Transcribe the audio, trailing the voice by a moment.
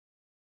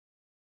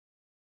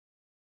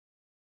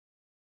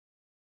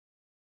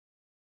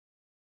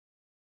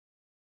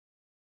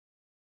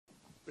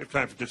We have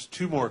time for just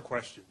two more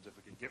questions, if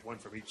we can get one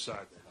from each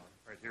side.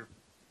 Right here.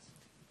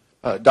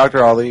 Dr.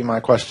 Ally, my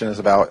question is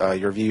about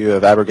your view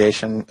of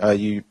abrogation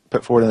you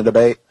put forward in the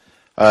debate.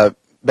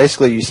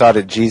 Basically, you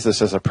cited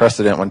Jesus as a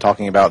precedent when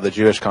talking about the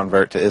Jewish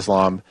convert to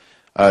Islam.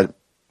 They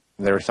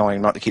were telling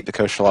him not to keep the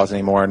kosher laws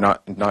anymore,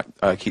 not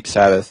keep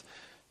Sabbath,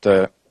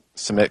 to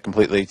submit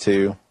completely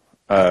to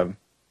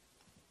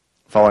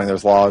following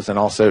those laws. And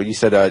also, you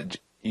said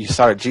you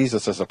cited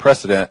Jesus as a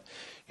precedent,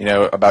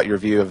 about your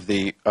view of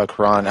the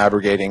Quran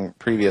abrogating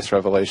previous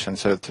revelation,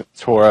 so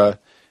Torah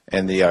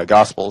and the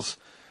Gospels.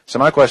 So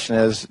my question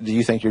is, do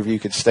you think your view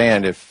could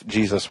stand if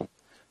Jesus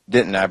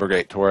didn't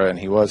abrogate Torah and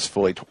he was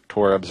fully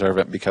Torah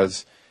observant?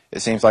 Because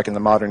it seems like in the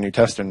modern New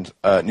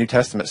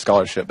Testament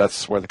scholarship,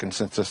 that's where the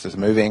consensus is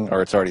moving,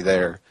 or it's already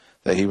there,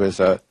 that he was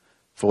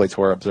fully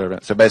Torah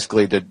observant. So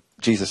basically, did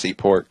Jesus eat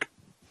pork?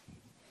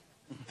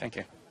 Thank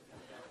you.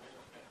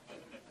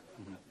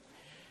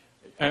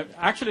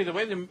 Actually, the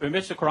way in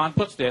which the Quran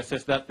puts this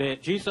is that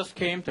Jesus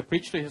came to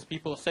preach to his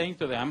people, saying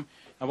to them,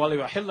 that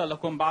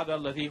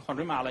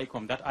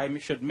I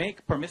should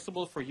make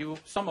permissible for you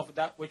some of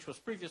that which was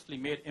previously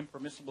made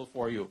impermissible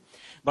for you.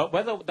 But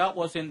whether that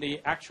was in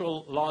the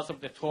actual laws of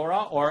the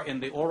Torah or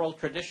in the oral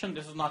tradition,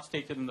 this is not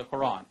stated in the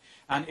Quran.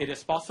 And it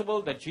is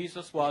possible that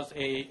Jesus was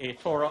a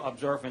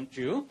Torah-observant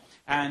Jew,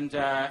 and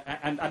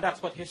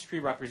that's what history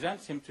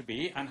represents him to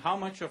be. And how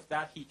much of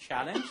that he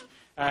challenged,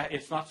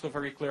 it's not so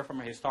very clear from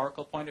a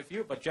historical point of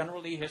view, but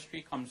generally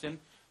history comes in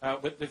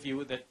with the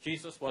view that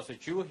Jesus was a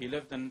Jew. He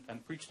lived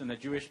and preached in a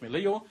Jewish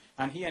milieu,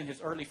 and he and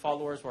his early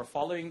followers were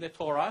following the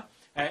Torah,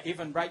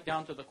 even right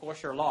down to the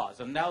kosher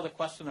laws. And now the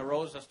question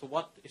arose as to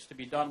what is to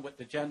be done with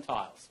the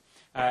Gentiles.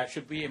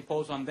 Should we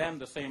impose on them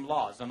the same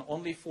laws? And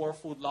only 4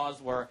 food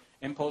laws were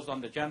imposed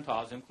on the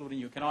Gentiles, including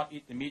you cannot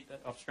eat the meat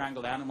of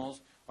strangled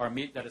animals, or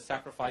meat that is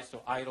sacrificed to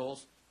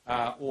idols,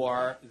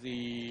 or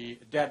the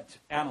dead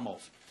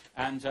animals.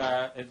 And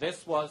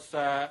this was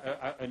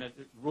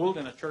ruled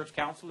in a church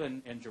council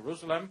in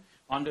Jerusalem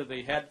under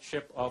the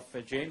headship of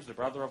James, the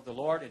brother of the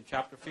Lord, in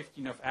chapter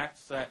 15 of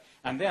Acts.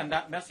 And then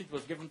that message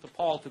was given to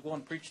Paul to go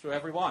and preach to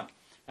everyone,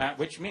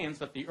 which means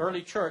that the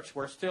early church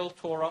were still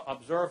Torah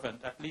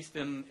observant, at least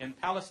in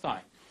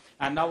Palestine.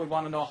 And now we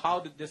want to know,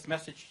 how did this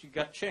message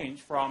get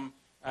changed from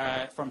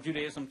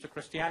Judaism to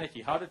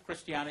Christianity? How did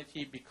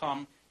Christianity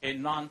become a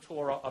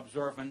non-Torah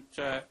observant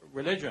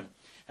religion?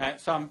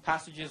 Some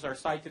passages are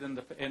cited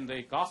in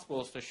the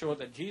Gospels to show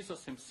that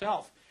Jesus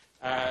himself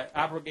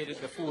abrogated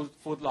the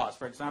food laws.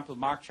 For example,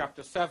 Mark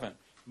chapter 7.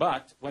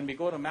 But when we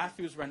go to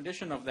Matthew's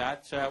rendition of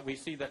that, we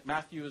see that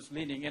Matthew is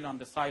leaning in on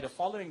the side of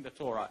following the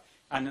Torah.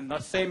 And in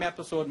that same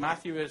episode,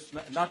 Matthew is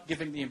not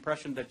giving the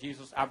impression that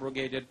Jesus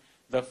abrogated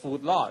the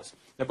food laws.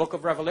 The book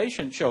of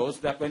Revelation shows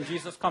that when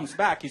Jesus comes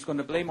back, he's going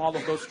to blame all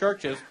of those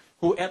churches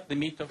who ate the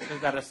meat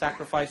that is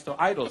sacrificed to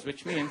idols,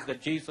 which means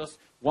that Jesus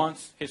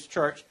wants his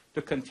church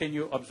to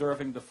continue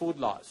observing the food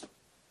laws.